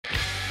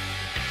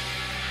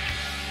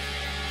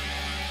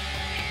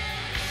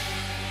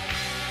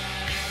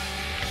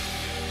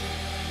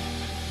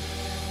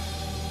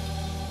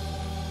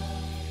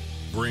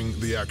Bring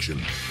the action.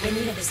 When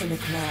you have this in the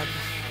club,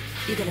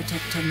 you're gonna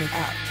turn it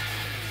up.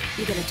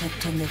 You're gonna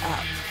turn it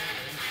up.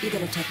 You're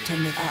gonna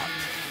turn it up.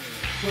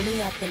 When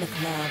we up in the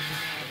club,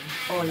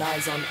 all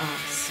eyes on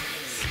us.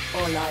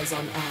 All eyes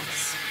on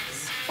us.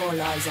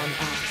 All eyes on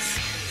us.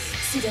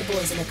 See the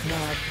boys in the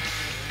club.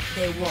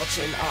 They're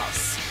watching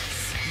us.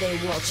 They're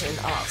watching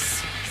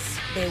us.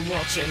 They're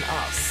watching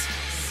us.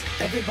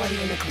 Everybody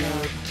in the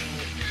club.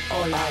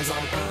 All eyes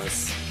on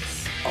us.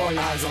 All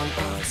eyes on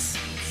us.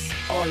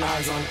 All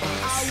eyes on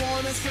us. I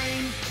wanna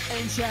scream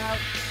and shout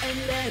and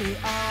let it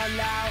all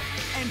out.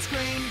 And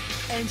scream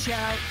and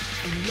shout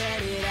and let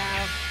it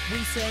out. We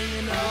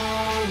saying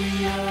oh, we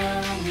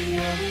oh, we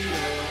oh, we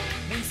oh.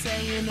 We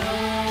saying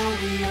oh,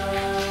 we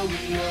oh,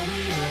 we oh,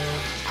 we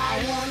oh.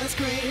 I wanna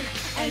scream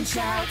and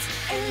shout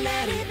and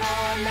let it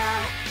all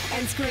out.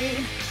 And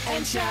scream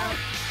and shout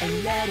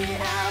and let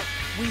it out.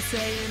 We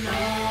saying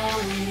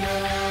oh, we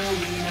oh,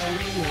 we oh,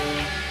 we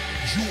oh.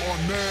 You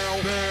are now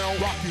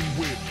rocking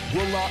with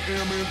Will I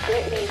Am in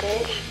Britney,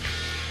 bitch.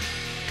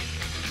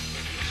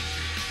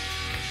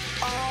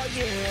 Oh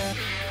yeah.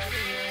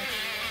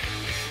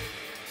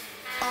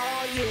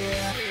 Oh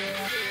yeah.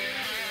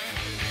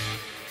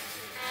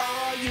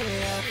 Oh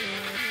yeah.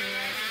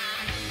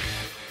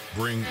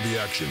 Bring the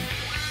action.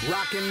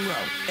 Rock and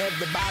roll,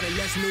 everybody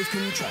let's lose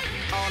control.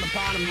 On the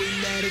bottom we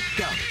let it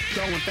go.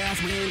 Going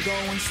fast, we ain't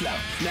going slow.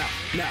 No,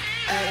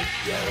 hey,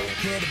 yo.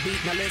 Hear the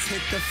beat, now let's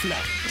hit the flow.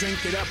 Drink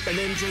it up and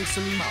then drink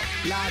some more.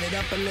 Light it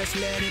up and let's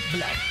let it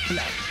blow,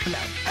 blow,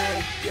 blow.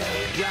 Hey, yo.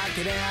 Rock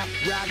it out,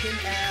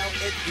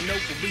 if you know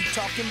what we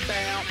talking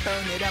about.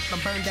 Burn it up and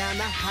burn down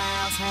the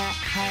house,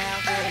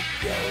 hey,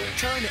 yo.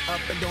 Turn it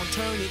up and don't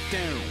turn it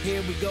down.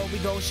 Here we go,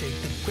 shake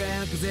the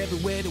ground. Cause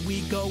everywhere that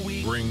we go, we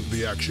bring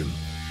the action.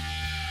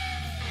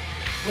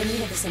 When you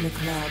have this in the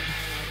club,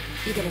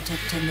 you're gonna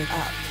turn it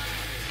up.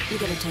 You're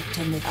gonna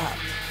turn it up.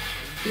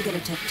 You're gonna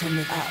turn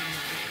it up.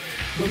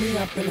 When we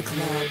up in the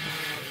club,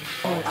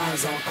 all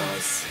eyes on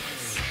us.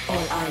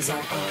 All eyes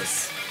on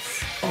us.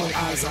 All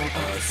eyes on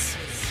us.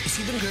 You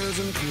see them girls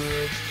in the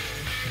club,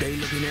 they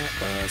looking at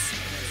us.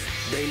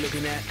 They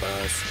looking at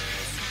us.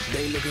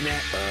 They looking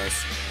at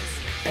us.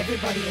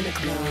 Everybody in the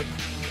club,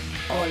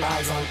 all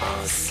eyes on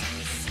us.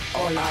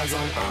 All eyes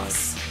on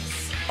us.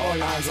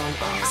 All eyes on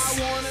us.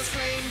 I wanna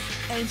scream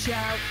and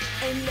shout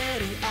and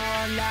let it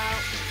all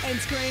out. And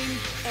scream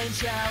and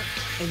shout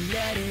and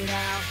let it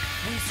out.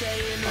 We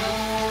saying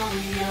oh,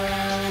 we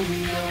oh,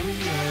 we oh, we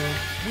oh.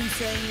 We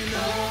saying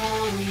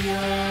oh, we oh,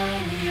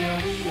 we oh,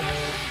 we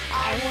oh.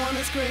 I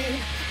wanna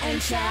scream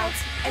and shout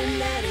and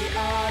let it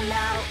all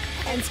out.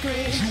 And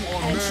scream You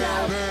are and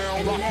shout now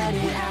and let rocking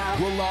it with out.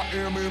 Will I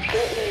Am in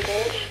Britney,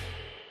 bitch.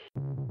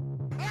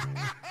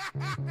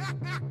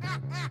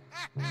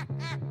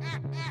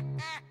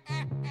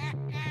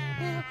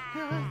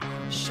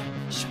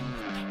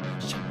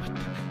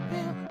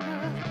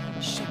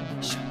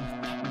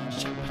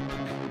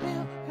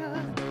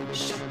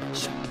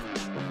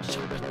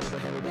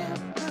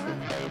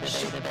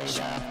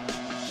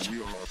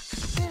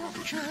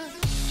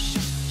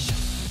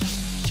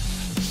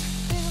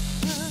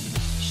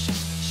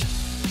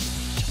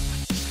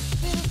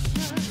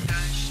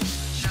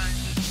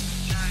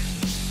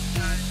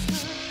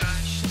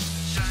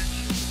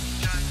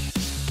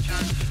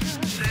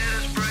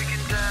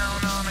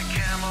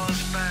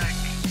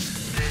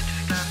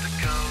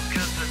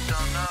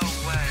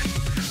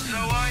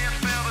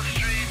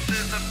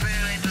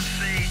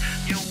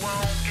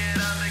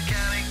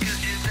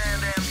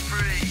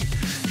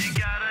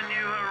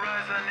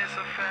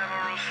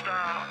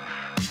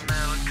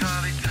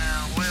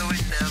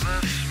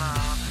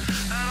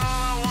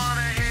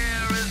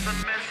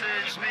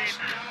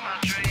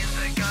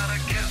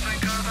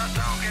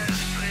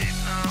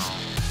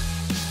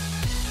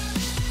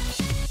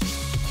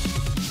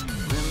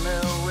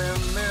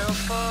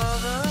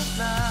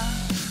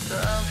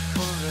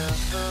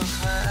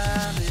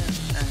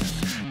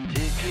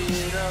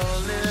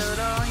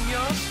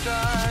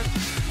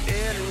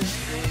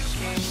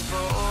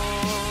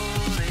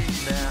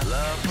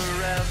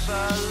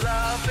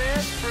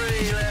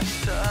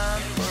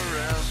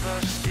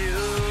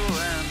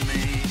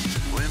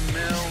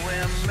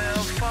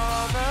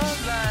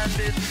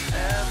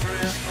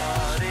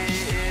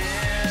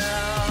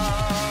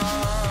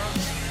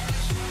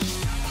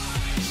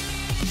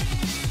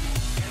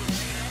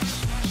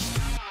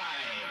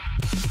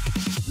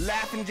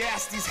 Laughing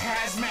gas, these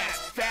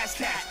hazmats, fast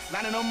cat,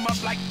 lining them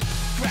up like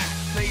crack.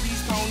 Play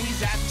these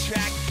ponies at the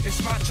track,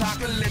 it's my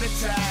chocolate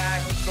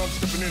attack. I'm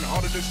stepping in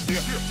harder this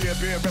year. Yeah,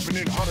 been repping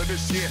in harder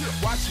this year.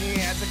 Watch me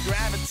as I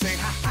gravitate,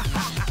 ha ha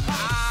ha ha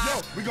ha.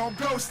 Yo, we gon'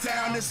 ghost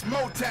town, this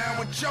Motown.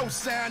 With your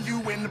sound,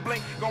 you in the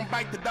blink. Gon'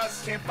 bite the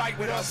dust, can't fight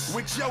with us.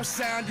 With your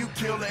sound, you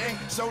kill the ink.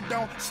 So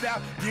don't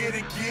stop, get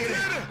it.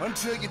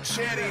 Until you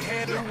chatty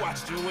headed.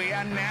 Watch the way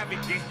I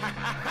navigate.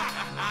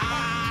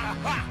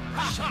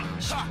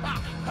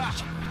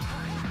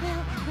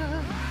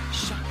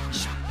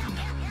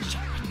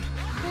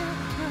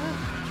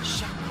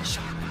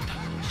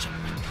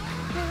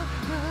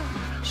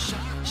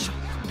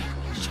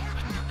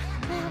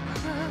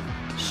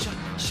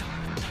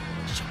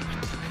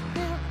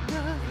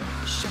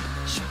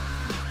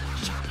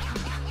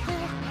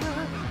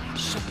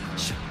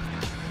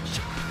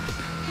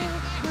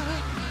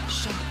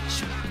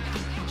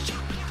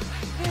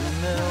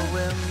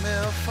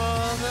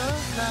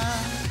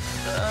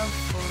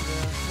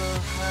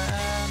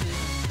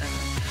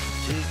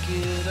 Take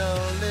it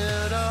all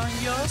out on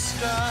your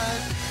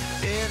stride.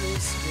 It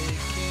is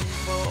taking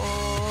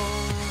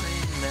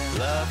falling now.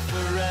 Love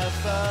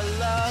forever,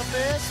 love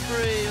is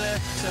free.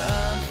 Let's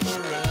turn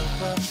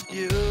forever,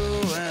 you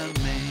and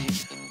me.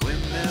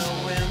 Windmill,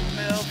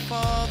 windmill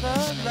for the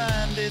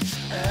land. It's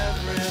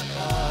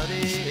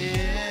everybody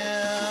in.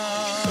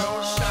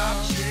 Don't stop,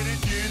 get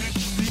it,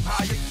 sleep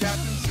higher,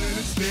 captains in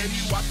it, steady,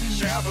 watch me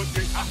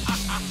navigate.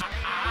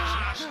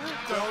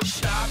 Don't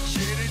stop,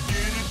 get it,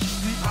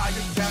 sleep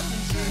higher,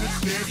 captains in it,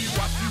 steady,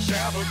 watch me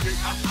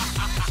navigate.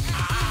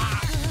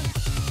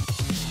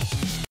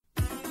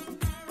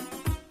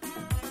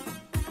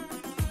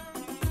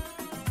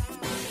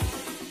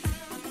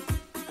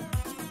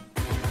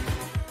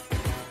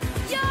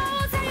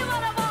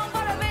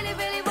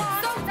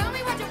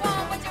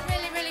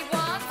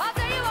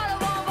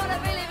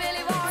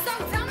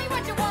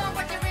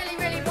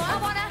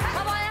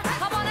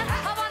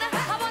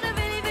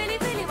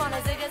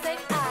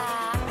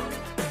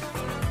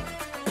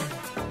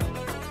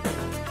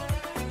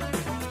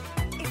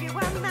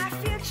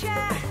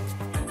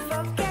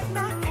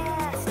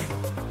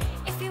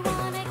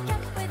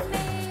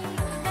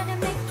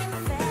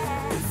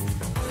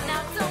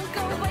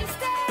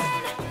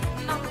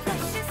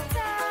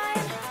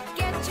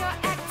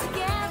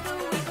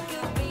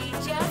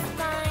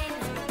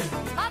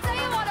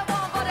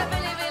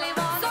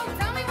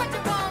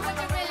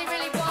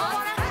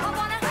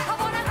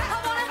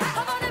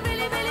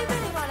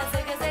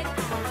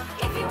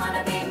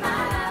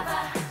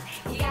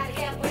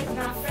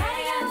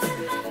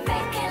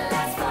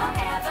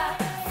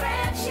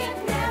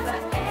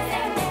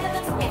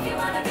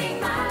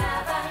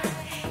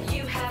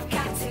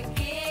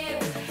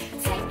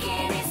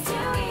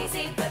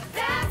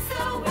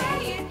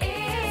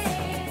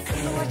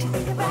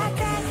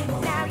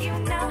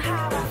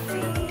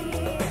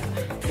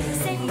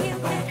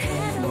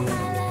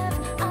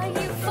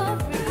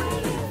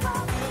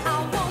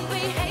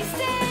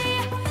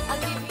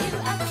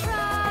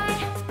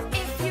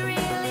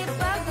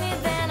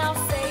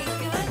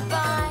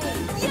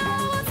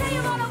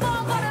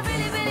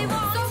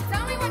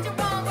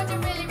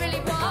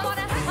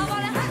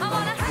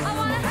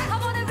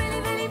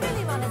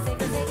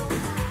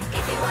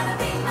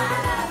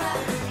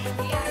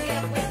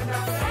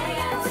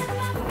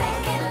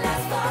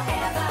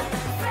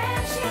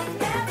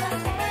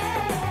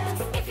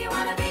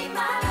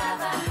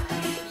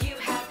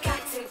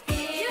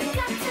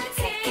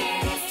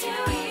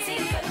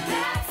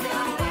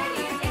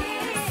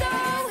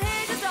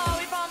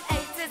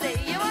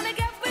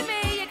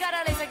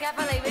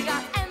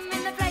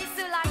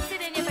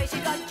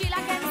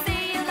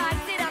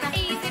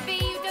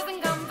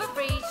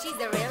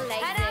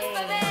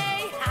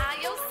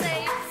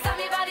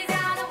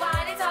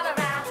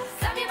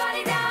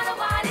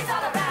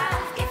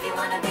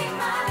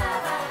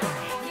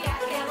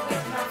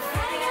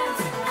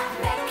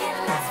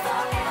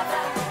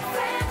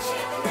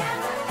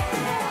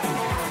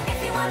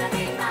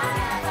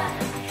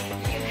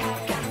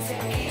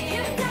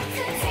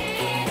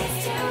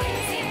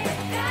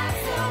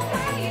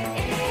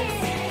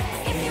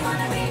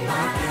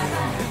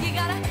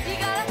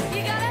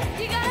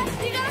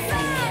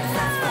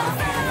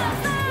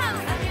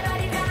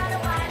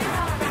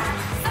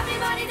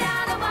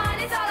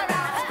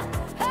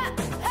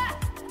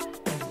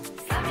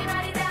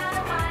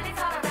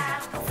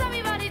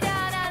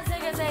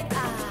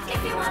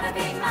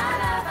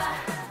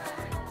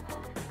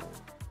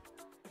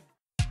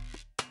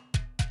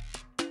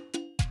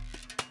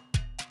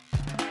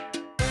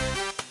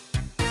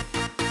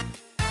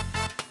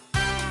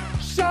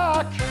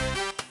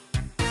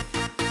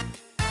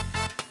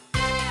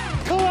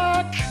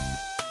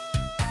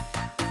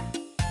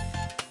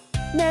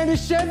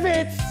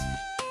 Manischewitz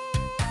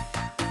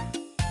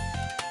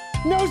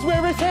knows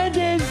where his hand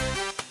is.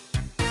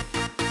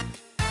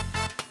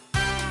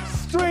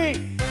 Street.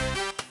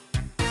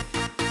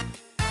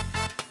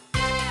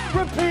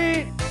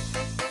 Repeat.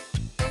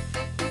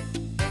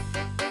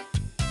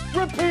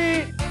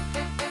 Repeat.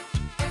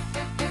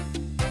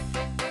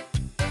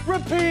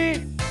 Repeat.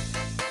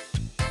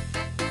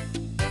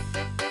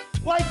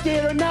 Like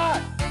it or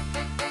not,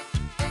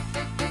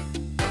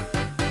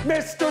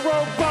 Mr.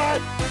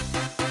 Robot.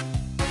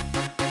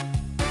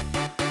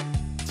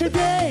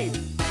 Today,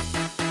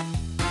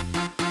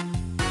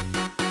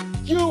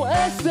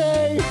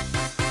 USA,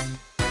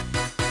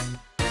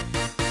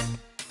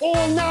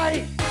 all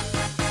night,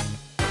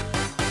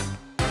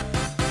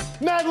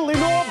 Madeline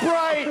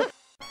Albright.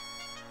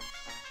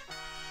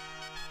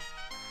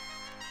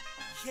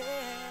 Yeah.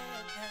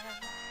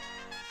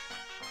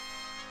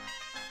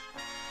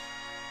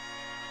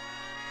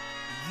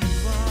 You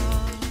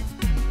are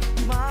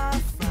my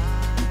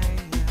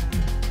fire,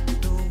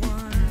 the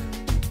one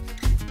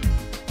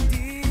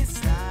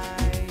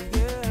desire,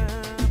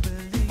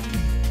 believe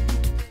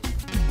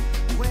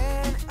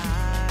when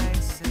I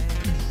say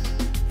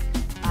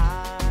I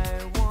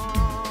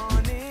want.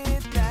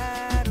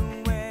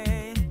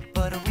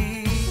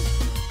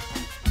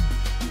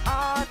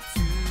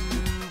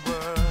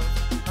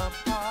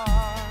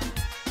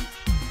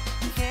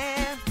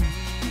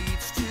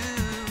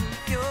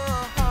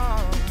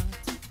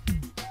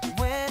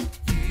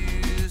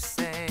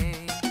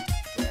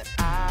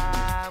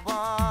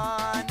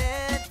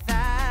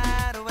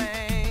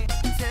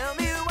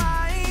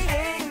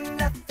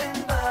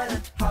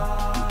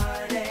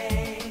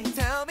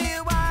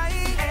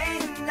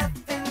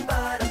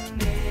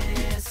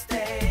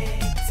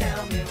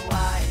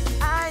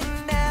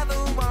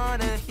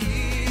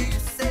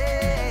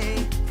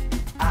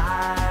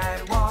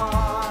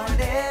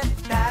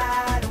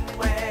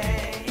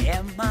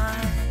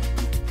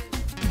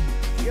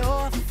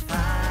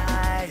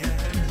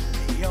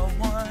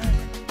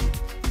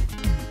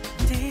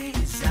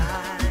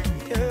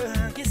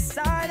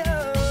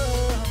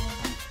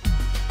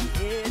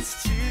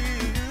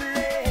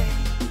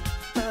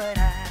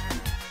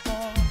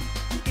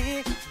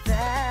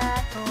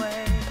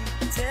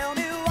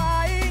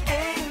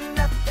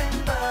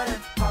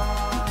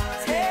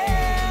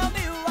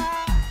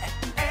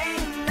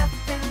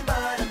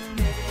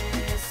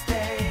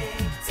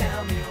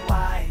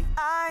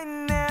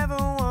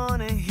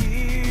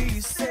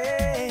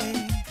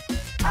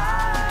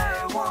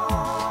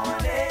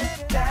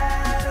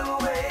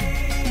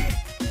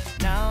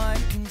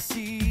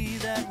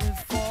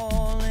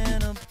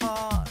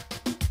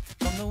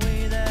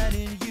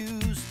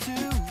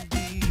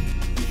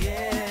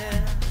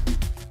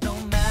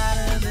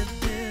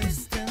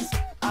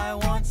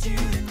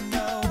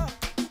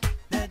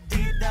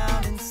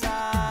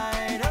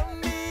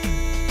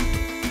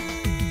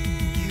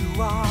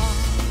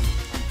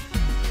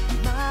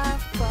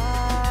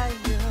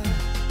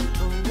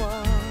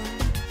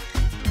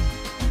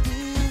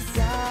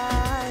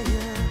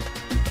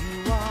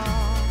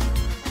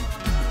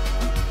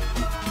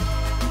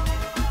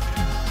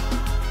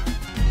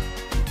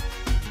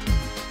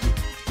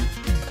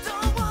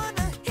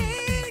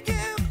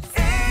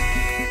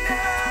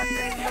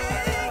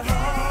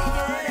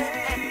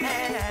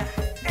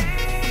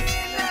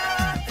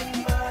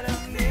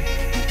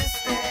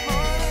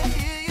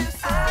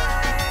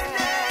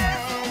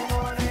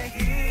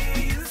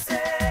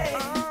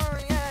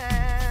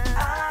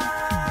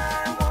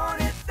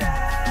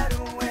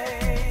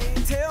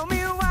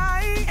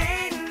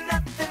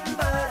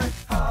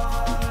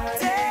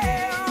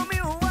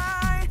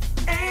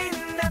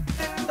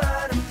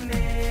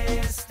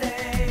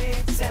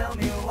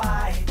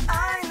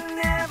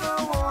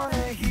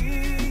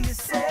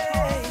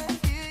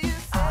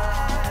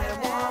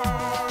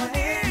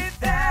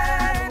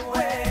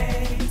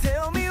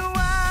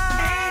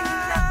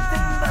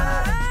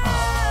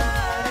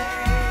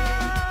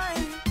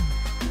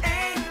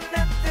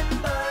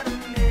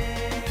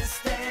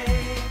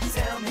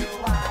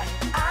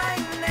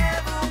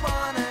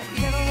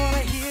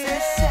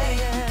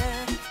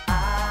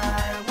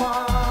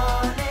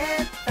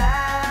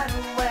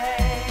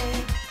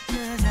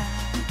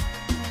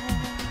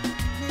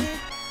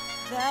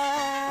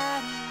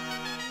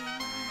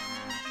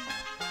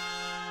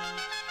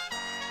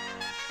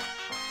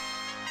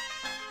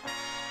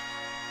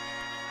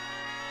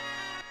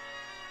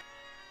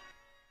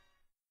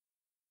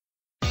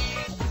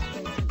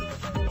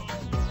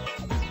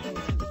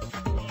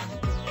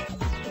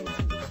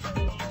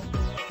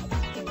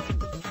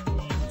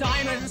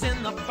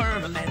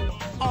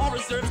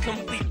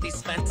 completely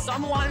spent.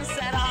 Someone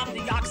set off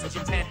the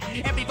oxygen tent.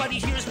 Everybody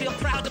here's real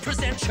proud to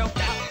present Choked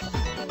Out.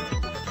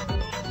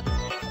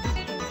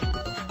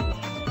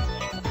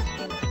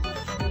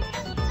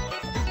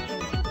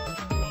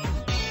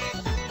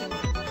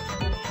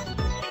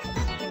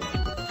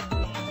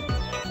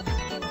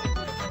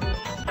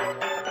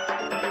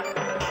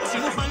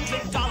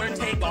 $200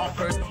 take-off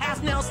first.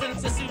 Ask Nelson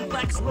to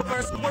suplex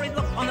reverse. Worried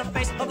look on the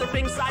face of the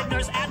ringside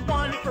nurse. Add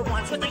one for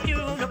once with the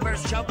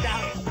universe choked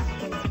out.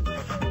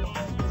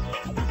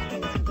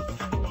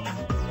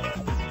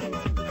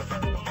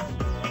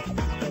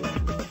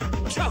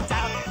 Choked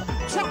out,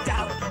 choked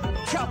out,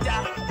 choked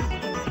out.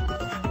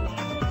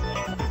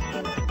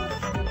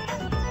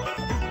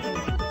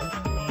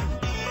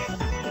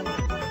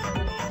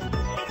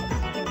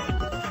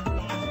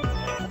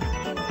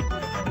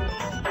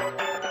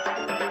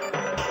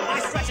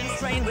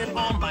 With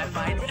all my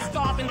might, drift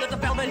off into the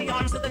velvety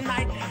arms of the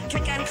night.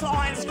 Kick and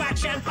claw and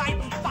scratch and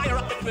bite. Fire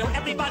up the grill,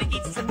 everybody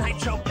eats tonight.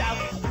 Choked out.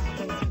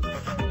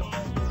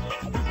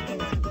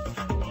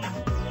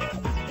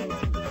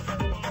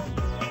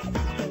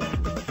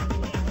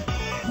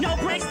 No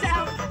breaks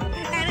down,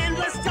 an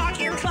endless dark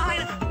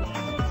incline.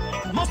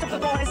 Most of the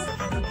boys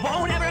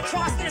won't ever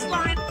cross this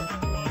line.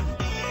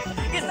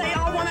 If they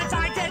all wanna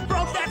die dead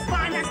broke, that's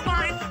fine, that's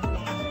fine.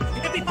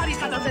 Everybody's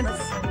got their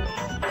limits,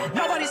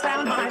 nobody's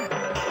found mine.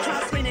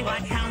 Screaming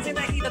like hounds in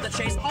the heat of the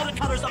chase. All the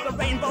colors of the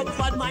rainbow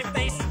flood my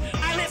face.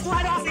 I lift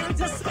right off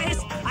into space.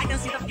 I can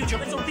see the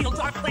future, it's a real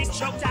dark place.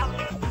 Choked out,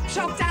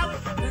 choked out,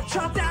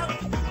 choked out,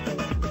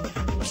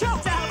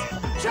 choked out,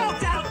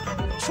 choked out,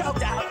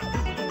 choked out.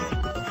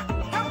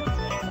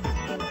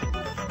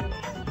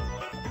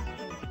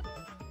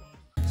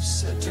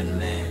 Certain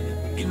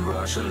man in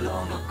Russia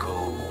long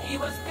ago, he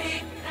was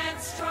big and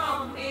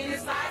strong, in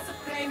his eyes a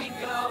flaming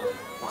glow.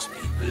 most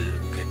people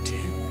look at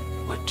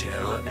him with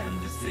terror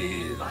and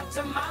fear. But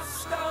to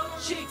Moscow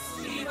chicks,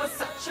 he was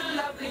such a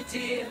lovely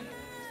dear.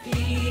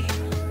 He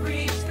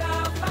preached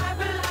the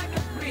Bible like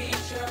a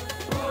preacher,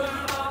 full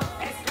of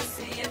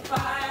ecstasy and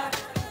fire.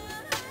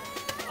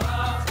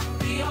 But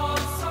he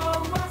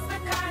also was the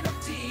kind of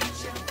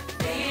teacher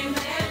him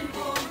and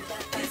would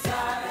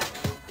desire.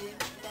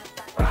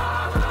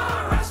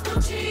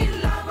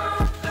 Rasputin, lover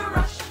of the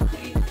Russian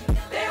queen,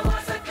 there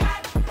was a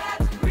cat that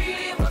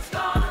really was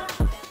gone.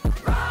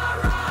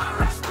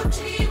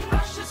 Rasputin,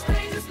 Russia's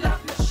greatest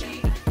love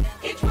machine.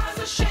 It was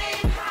a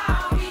shame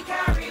how he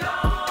carried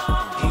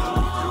on. He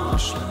ruled the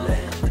Russian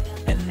land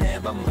and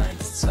never mind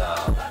the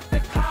Tsar. But the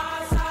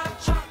cars are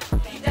chopped,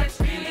 he danced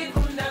really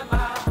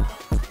wunderbar.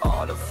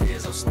 All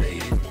affairs of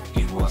state,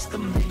 he was the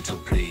man to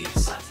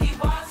please. But he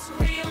was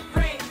real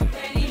brave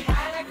when he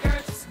had a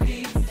girl to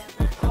squeeze.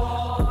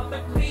 For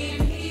the queen,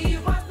 he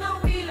was no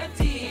wheeler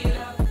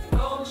dealer.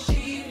 Though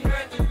she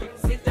heard the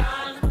things he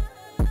done,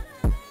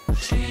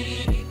 she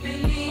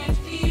believed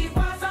he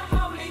was a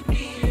holy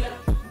dealer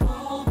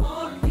who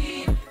would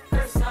be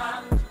her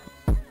son.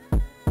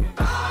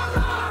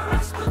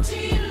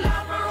 Rasputin,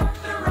 lover of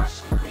the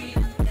Russian queen,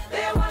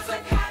 there was a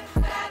cat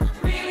that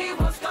really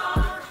was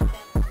gone.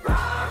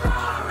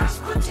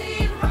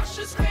 Rasputin,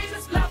 Russia's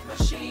greatest love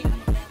machine.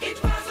 It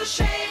was a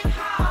shame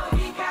how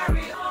he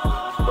carried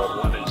on. But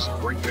when his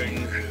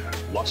drinking,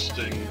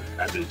 lusting,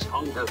 and his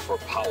hunger for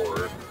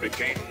power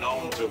became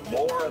known to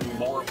more and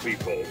more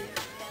people,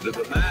 the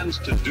demands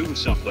to do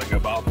something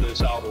about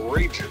this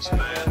outrageous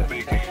man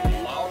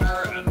became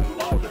louder and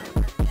louder.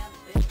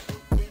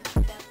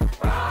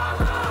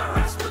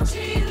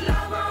 Rasputin,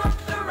 lover of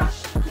the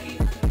Russian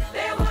queen,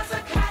 there was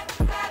a cat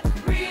that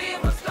really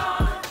was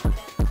gone.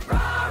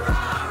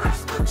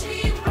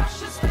 Rasputin,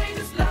 Russia's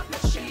greatest love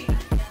machine.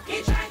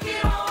 He drank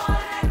it all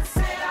and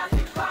said I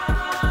think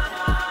fine.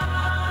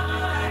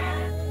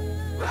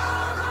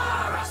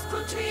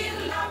 Rasputin,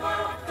 lover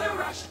of the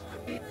Russian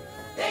queen,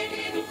 they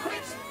didn't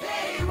quit,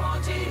 they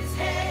wanted his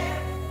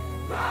head.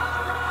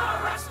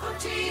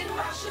 Rasputin,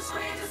 Russia's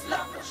greatest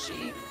love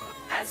machine.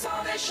 And so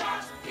they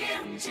shot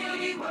him till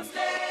he was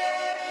dead.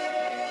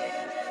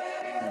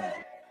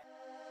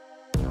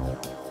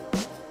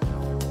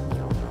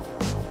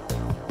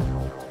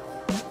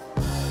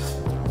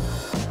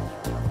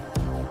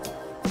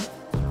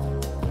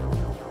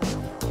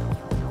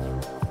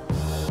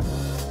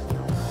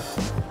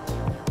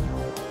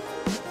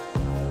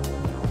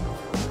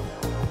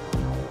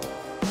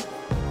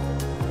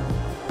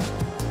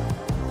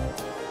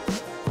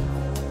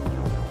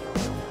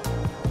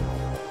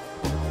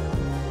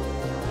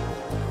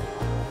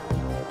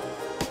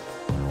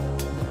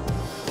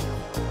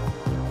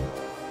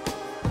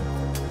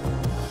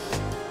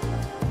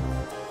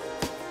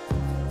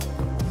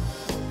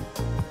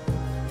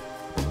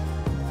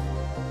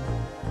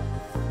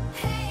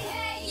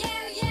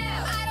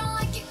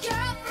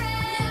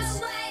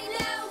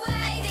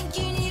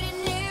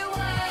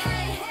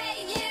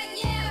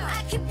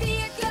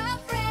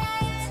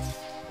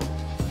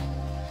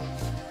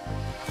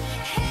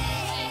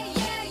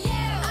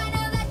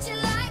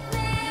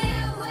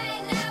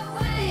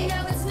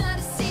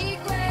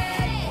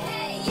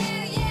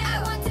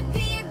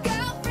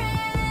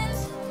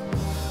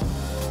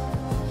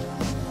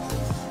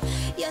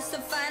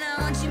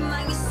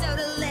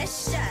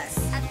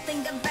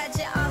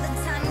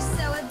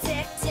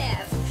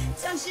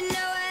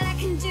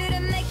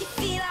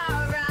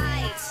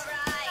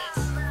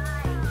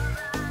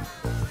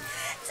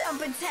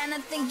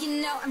 don't think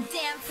you know I'm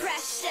damn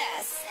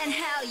precious. And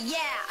hell yeah,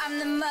 I'm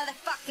the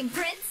motherfucking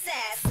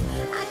princess.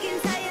 I can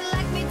tell you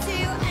like me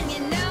too, and you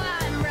know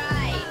I'm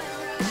right.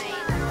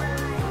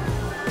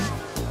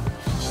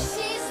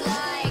 She's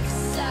like,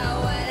 so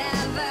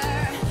whatever,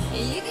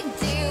 you can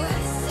do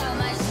so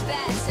much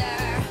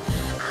better.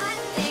 I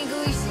think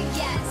we should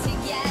get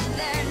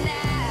together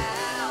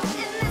now.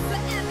 And that's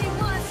what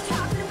everyone's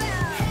talking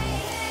about.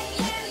 Hey,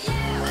 you,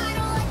 I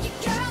don't like your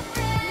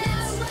girlfriend. No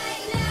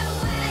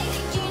way, I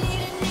think you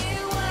need a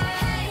new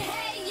one.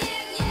 Hey, you,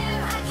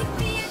 I can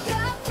be your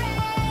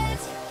girlfriend.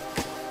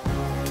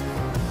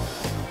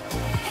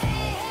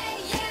 Hey,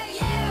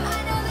 you, I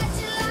know that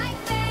you like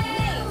me.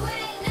 No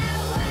way, no,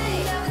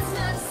 it's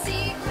not a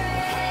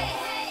secret.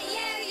 Hey,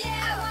 you, I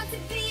want to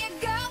be your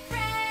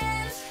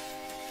girlfriend.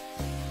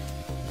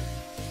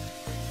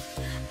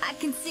 I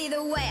can see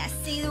the way, I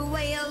see the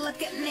way you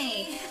look at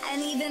me.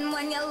 And even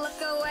when you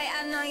look away,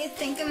 I know you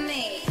think of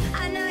me.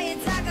 I know you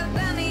talk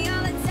about me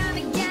all the time,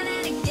 again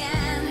and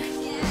again.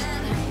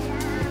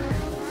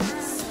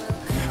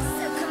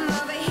 So come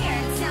over here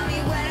and tell me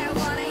what I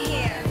wanna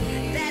hear.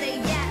 Better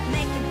yet,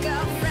 make the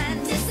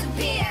girlfriend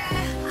disappear.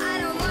 I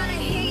don't wanna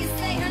hear you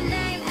say her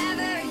name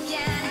ever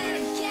again. And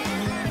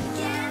again, and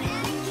again,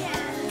 and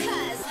again.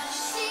 'Cause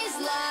she's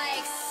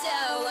like, so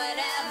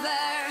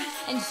whatever,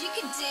 and she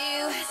could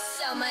do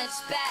so much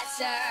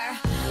better.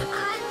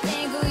 I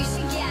think we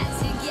should get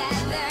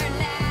together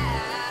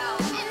now.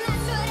 And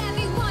that's what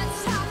everyone's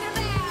talking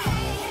about.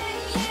 Hey,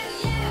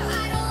 you,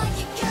 I don't like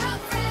your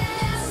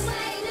girlfriend.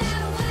 No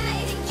way,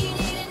 I think you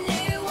need a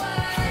new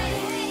one.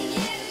 Hey,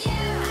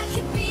 you, I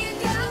could be your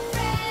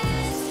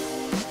girlfriend.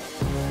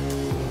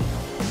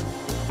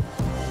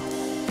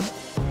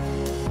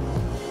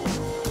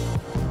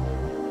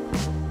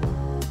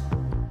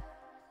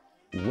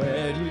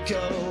 Where'd you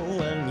go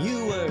when you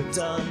were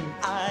done?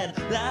 I'd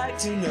like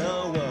to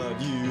know what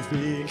you've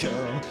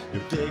become.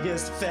 Your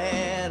biggest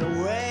fan,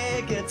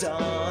 awake at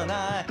dawn.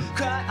 I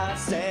cry, I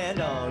stand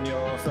on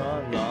your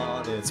front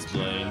lawn. It's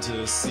plain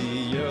to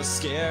see you're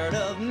scared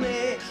of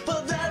me,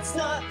 but that's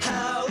not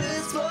how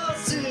it's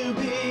supposed to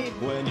be.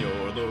 When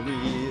you're the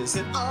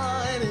reason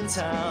I'm in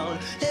town,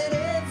 and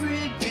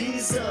every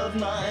piece of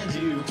mind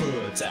you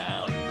put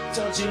down.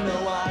 Don't you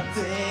know I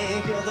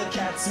think you're the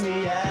cat's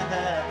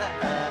meow?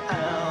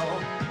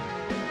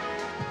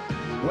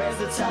 Where's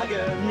the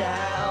tiger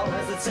now?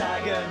 Where's the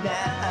tiger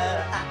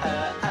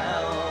now?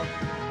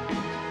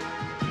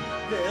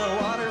 Bill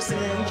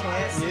Watterson,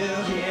 can't you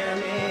hear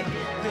me?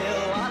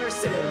 Bill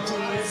Watterson,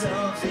 please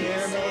don't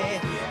fear me.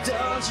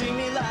 Don't treat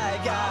me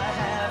like I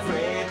have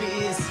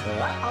rabies.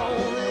 I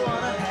only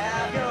wanna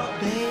have your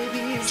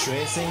babies.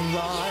 Tracing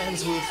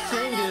lines with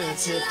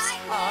fingertips,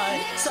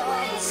 I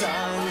saw the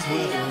signs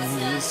within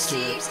these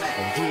strips.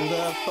 And through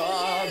the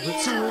fog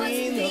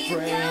between the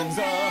frames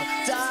of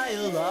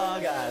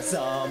dialogue, I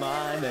saw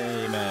my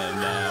name, and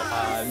now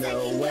I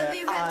know where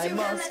I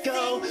must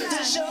go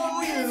to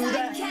show you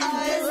that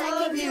I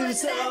love you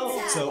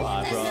so. So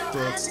I brought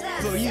books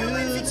for you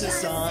to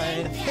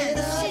sign, and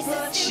I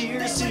brought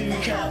cheers to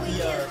copy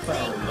your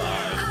phone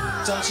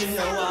line. Don't you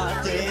know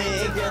I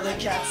think you're the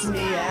cat's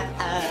meow?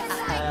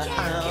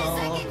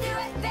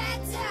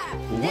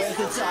 Where's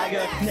the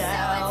tiger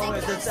now?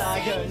 Where's the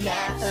tiger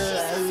now?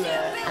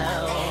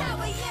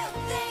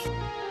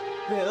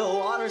 Bill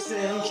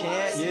Watterson,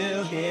 can't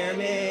you hear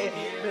me?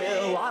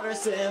 Bill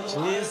Watterson,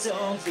 please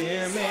don't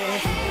fear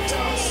me.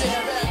 Don't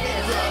stare at me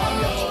from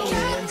your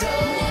window.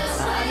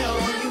 I know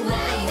you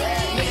wanna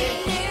let me.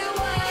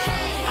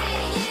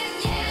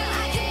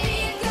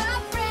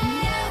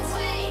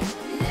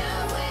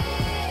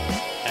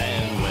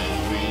 And when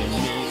we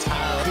meet,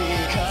 I'll be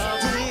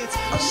complete.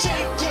 I'll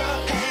shake your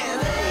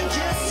hand and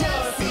kiss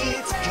your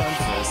feet.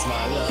 Confess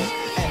my love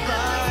and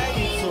buy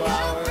you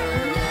flowers.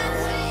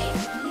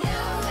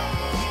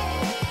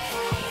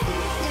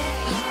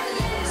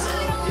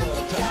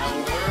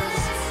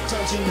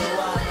 Don't you know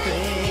I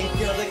think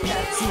you're the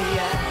cat's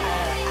meow?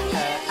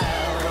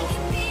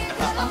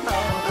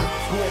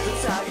 Where's the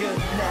tiger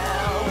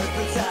now? Where's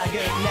the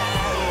tiger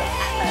now?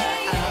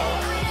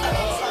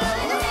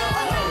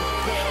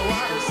 Bill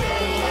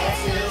Watterson, can't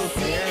you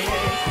hear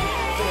me?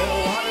 Bill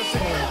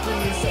Watterson,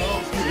 please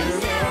don't fear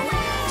me.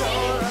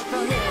 Don't run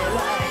from here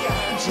like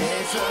I'm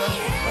Jason.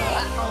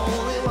 I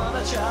only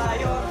wanna try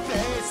your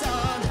face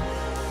on.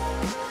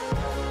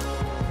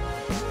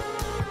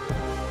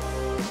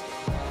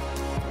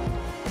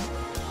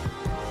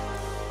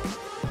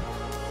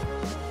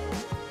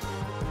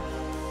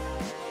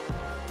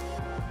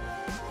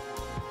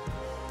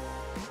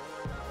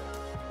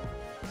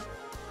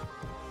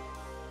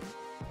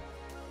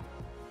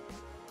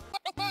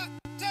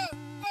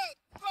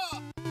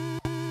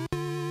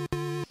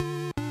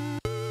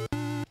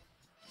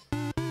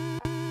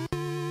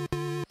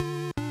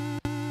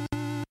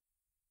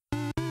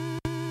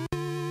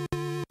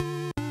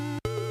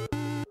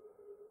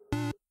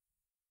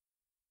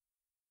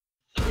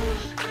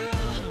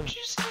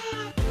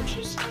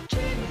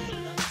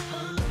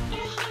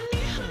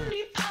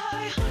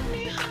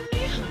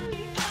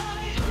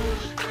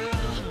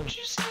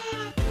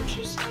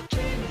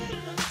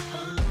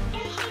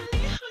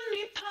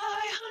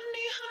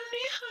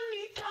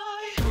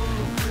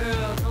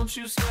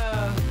 Don't you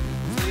stop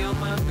till you're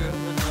my girl,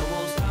 and I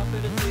won't stop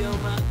it until you're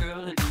my girl,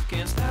 and you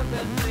can't stop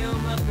it until you're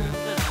my girl,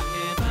 and I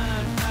can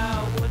find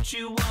out what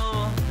you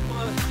want,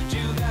 what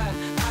you got.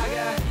 I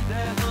got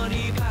that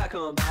honey pie,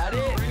 come about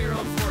it. Bring your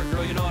own fork,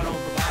 girl, you know I don't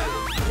provide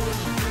it.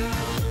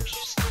 Don't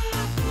you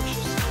stop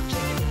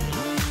taking it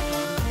on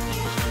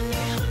me,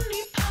 honey,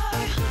 honey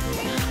pie,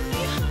 honey,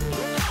 honey,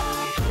 honey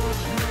pie.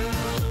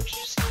 Don't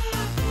you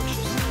stop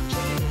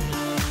taking it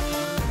on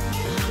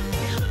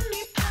me, honey,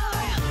 honey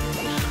pie,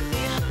 honey,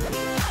 honey,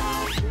 honey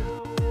pie.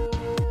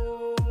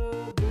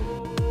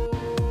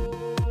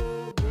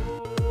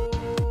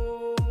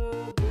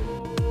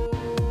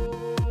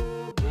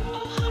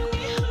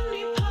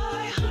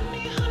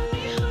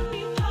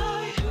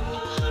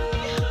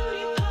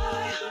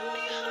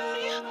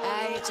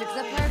 Took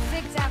the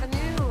perfect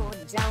avenue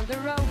down the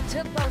road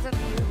to both of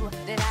you.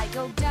 Did I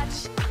go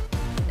Dutch?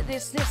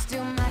 This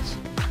too much.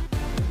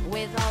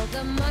 With all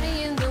the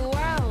money in the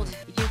world,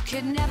 you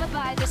could never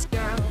buy this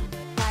girl.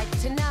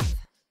 Quite enough.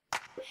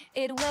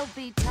 It will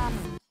be tough.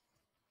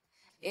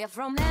 If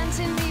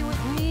romancing me with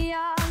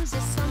neons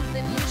is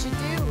something you should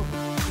do,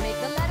 make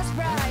the letters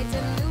bright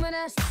and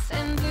luminous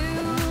and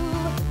blue,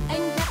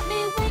 and get me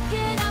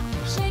waking up,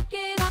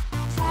 shaking up,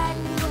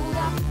 tangled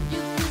up.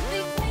 You could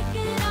be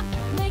waking up,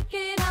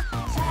 making up,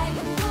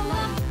 tangled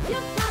up. You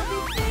could be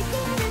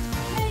faking it,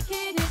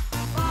 making it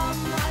for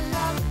my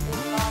love.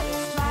 If all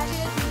this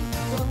tragedy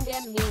don't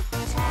get me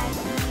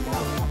tangled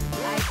up,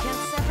 I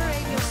can't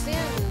separate your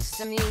sins.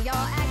 To me,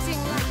 you're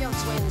acting like your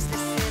twins.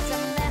 This is a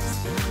mess.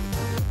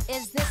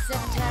 Is this a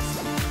test?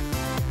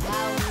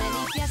 How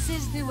many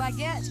guesses do I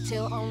get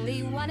till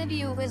only one of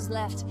you is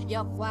left?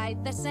 You're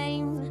quite the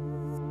same,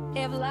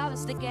 if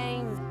love's the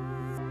game.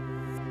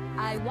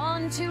 I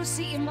want to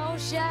see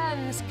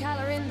emotions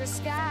color in the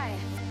sky,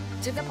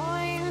 to the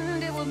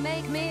point it will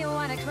make me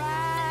wanna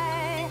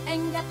cry,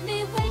 and get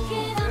me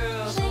waking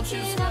up,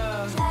 shaking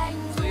up,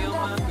 tangled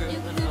up. You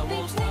could be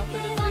waking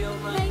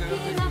up,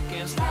 making up,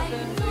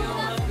 tangled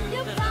up.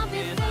 You can't be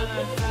faking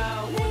it,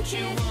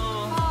 making it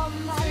all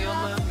my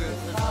love.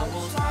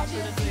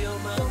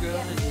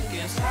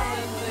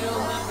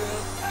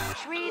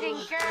 Treating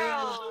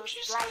girls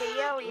like a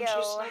yo-yo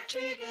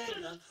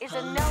is a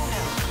no-no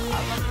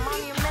of a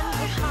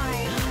monumental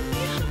kind.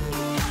 It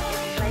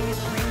plays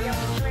with your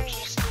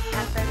strings,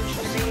 happens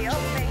to be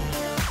your thing.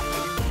 It's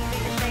easy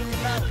to say to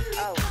both.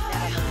 Oh,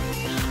 never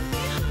mind.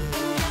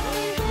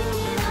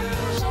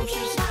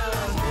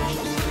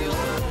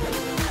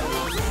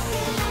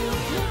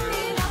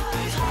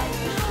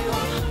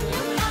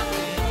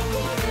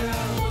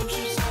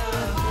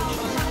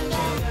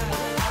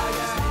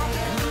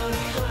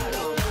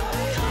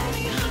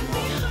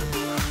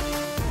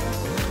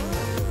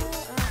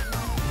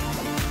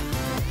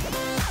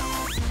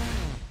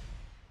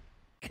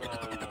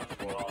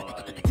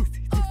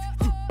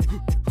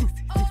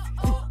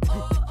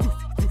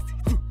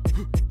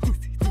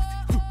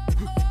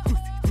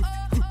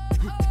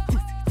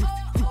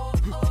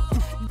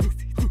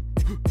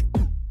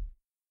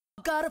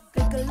 Got a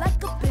figure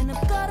like a pin,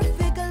 I've got a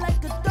figure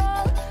like a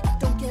doll.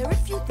 Don't care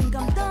if you think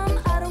I'm dumb,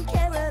 I don't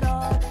care at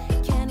all.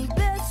 Candy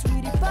bear,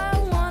 sweetie pie,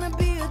 wanna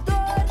be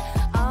adored.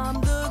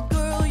 I'm the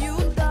girl you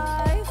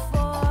die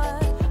for.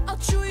 I'll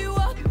chew you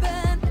up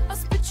and I'll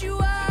spit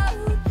you out,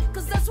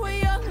 cause that's what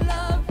young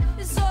love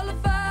is all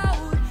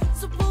about.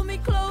 So pull me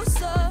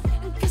closer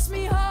and kiss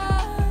me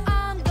hard.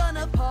 I'm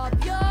gonna pop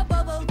your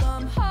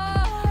bubblegum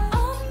hard.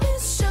 I'm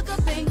Miss Sugar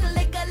Pink,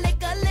 lick a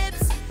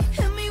lips.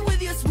 Hit me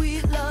with your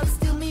sweet love,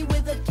 steal me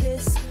with a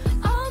kiss.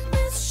 I'm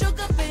Miss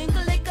Sugar Pink,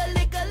 lick a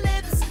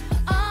lips.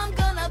 I'm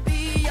gonna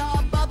be your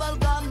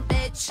bubblegum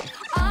bitch.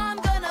 I'm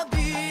gonna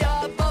be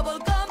your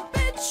bubblegum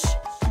bitch.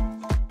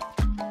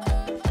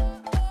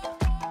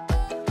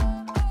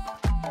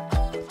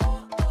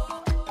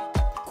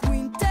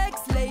 Queen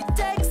text,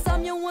 latex,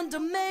 I'm your wonder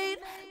maid.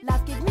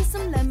 Life gave me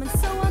some lemons,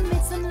 so I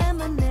made some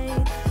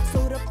lemonade.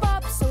 Soda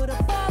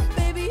pop,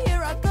 baby,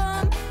 here I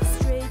come.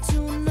 Straight to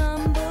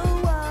number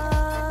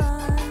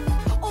one.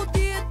 Oh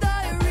dear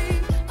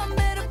diary, I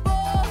met a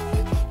boy.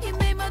 He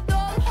made my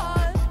doll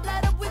heart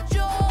light up with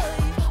joy.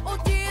 Oh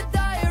dear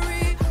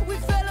diary, we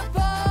fell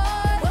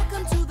apart.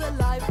 Welcome to the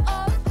life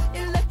of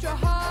Electra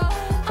Heart.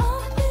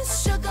 I'm Miss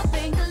Sugar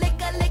Pink,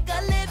 lick a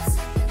lips.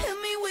 Hit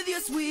me with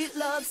your sweet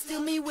love,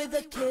 steal me with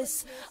a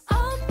kiss.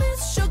 I'm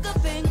Miss Sugar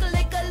Pink,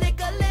 lick a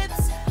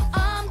lips.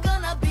 I'm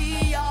gonna be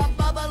your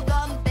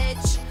bubblegum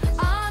bitch.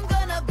 I'm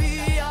gonna be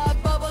your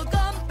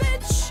bubblegum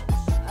bitch.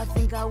 I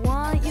think I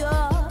want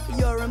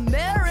your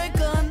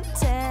American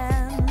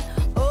tan.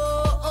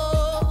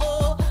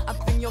 Oh, I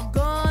think you're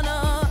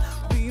gonna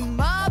be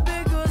my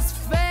biggest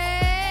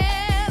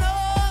fan.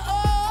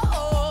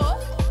 Oh.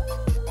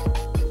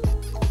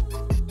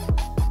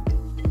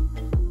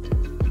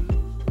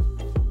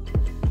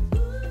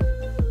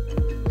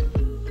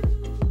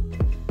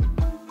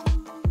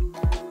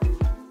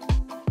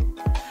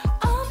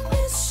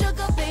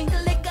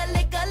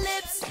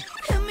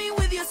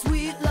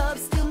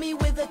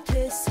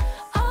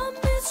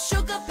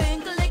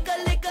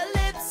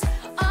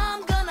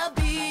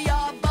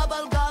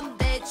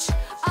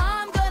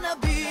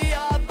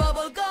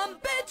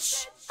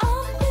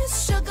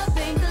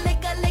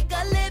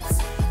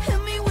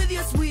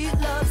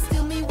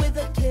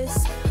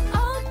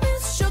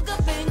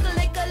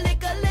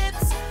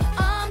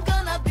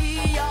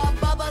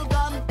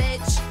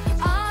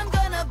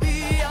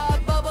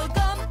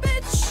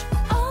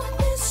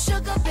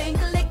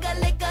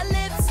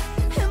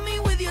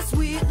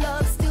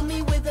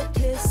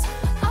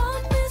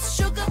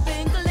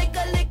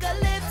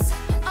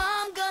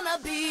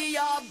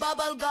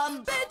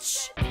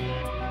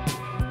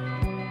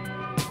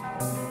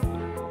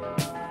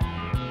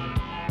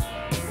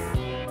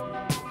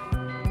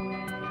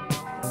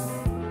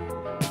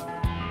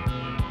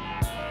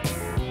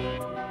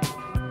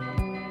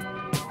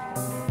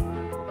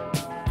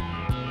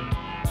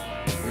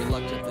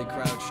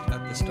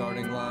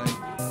 starting line.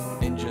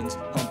 Engines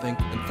pumping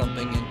and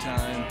thumping in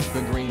time.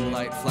 The green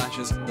light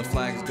flashes, the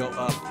flags go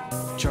up.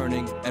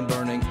 Churning and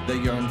burning, they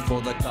yearn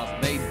for the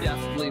cup. They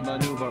deftly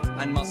maneuver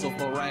and muscle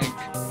for rank.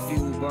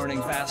 Fuel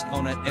burning fast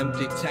on an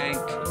empty tank.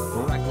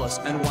 Reckless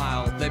and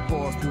wild, they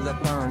pour through the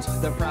turns.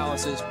 Their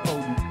prowess is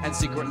potent and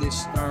secretly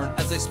stern.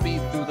 As they speed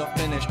through the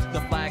finish,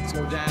 the flags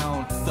go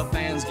down. The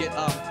fans get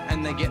up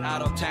and they get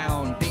out of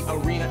town. The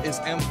arena is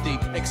empty,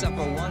 except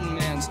for one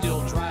man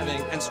still driving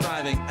and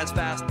striving as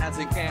fast as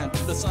he can.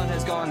 The sun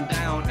has gone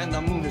down and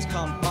the moon has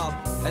come up.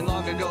 And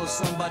long ago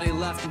somebody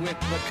left with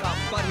the cup.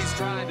 But he's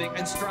driving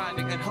and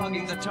striving and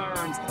hugging the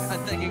turns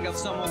and thinking of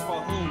someone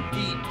for whom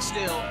he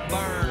still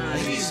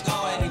burns. He's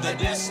going the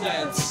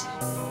distance.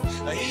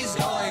 He's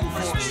going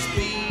for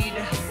speed.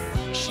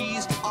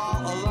 She's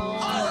all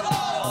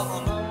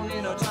alone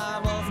in a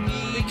time of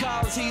need.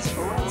 Because he's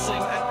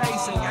racing and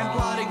pacing and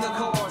plotting the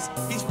course.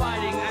 He's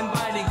fighting and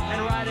biting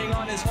and riding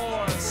on his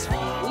horse.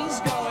 He's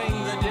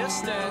going the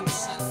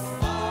distance.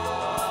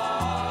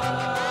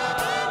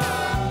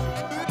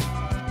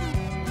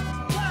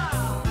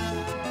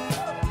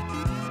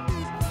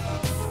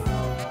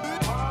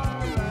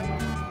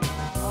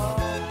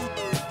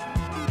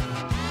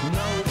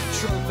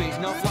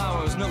 No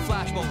flowers, no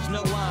flashbulbs,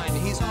 no line.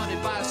 He's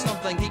haunted by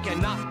something he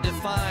cannot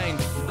define.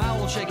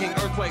 Bowel-shaking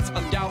earthquakes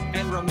of doubt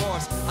and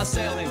remorse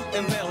assail him,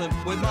 impale him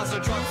with monster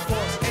truck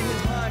force. In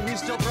his mind,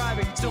 he's still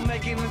driving, still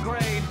making the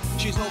grade.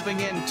 She's hoping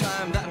in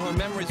time that her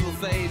memories will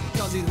fade.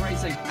 Cause he's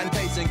racing and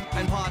pacing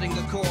and plotting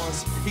the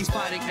course. He's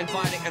fighting and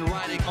fighting and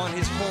riding on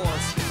his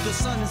horse. The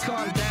sun has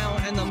gone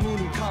down and the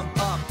moon will come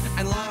up.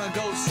 And long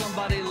ago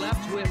somebody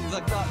left with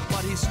the cup.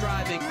 But he's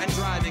striving and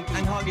driving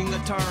and hugging the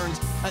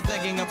turns and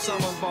thinking of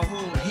someone for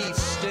whom he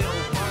still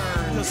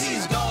burns. Cause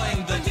he's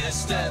going the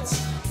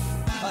distance.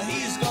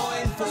 He's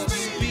going for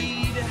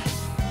speed.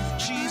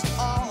 She's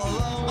all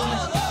alone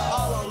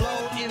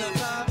in a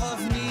time of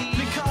need.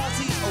 Because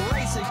he's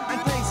racing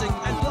and pacing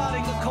and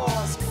plotting the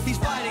course. He's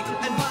fighting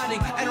and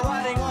fighting and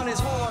riding on his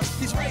horse.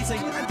 He's racing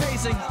and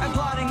pacing and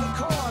plotting the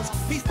course.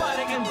 He's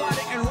fighting and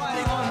fighting and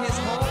riding on his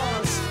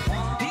horse.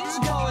 He's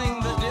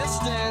going the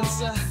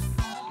distance.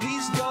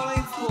 He's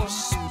going for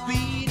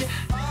speed.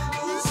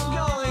 He's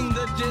going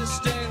the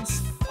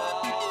distance.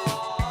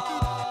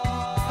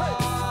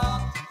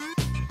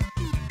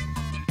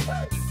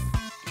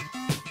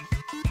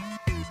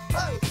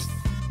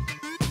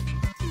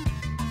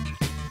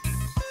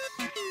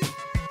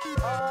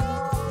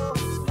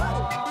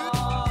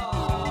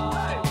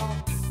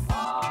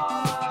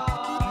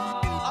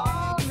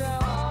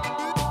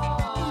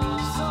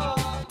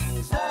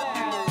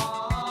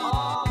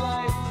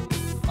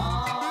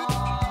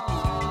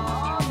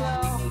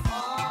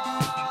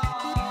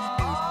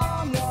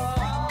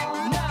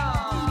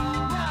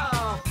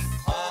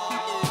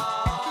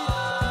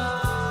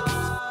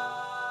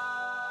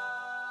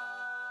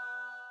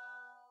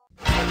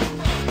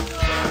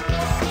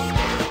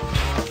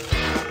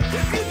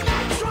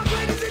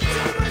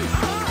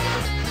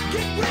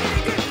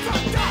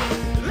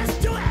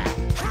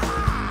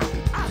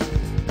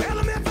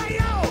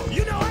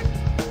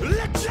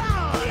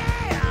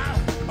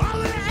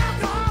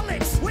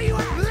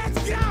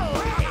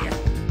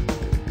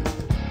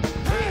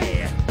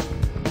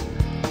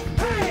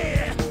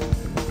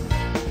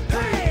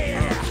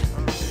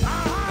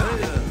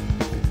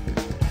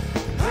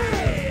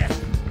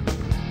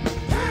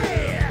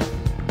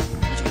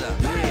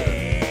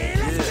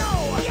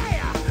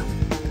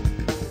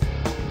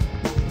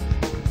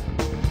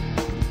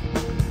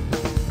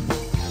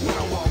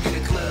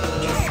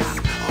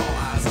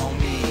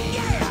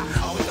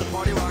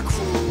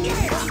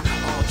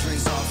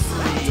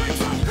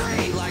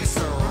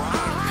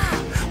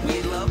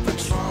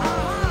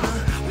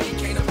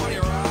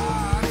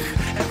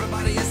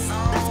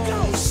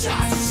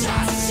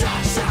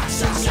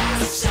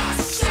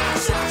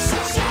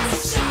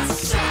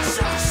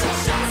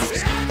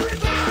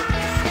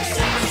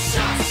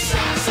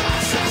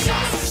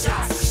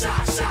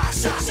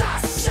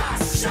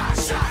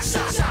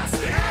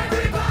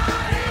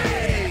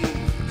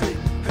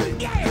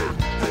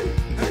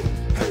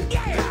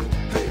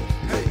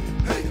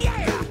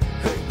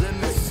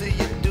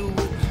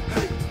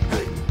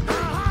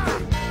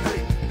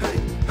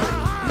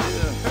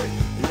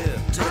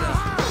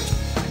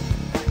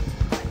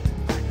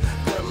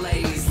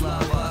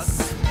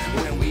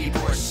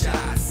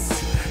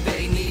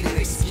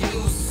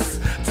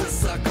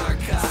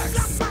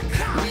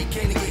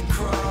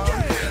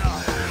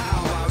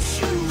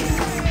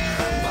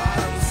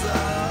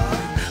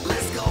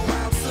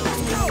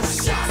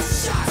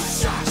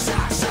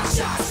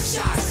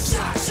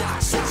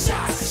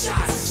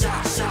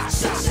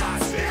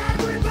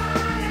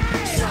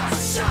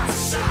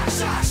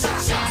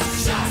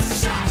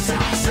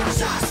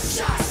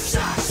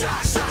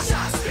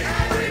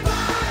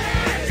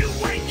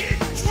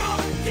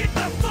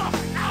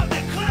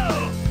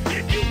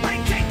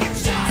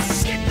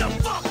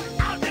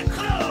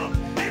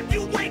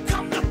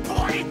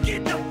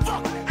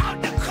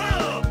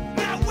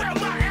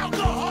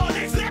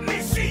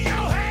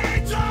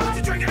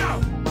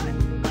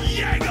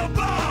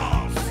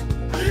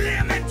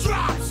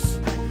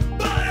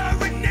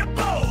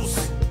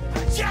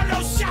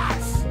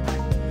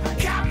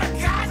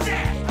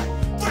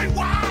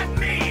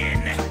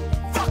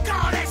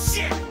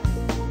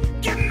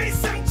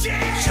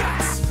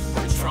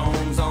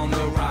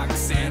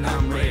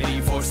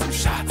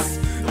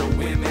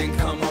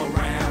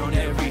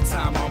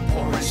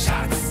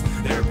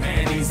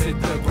 hit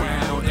the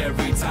ground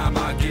every time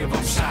I give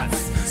them shots.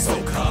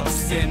 So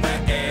cups in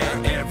the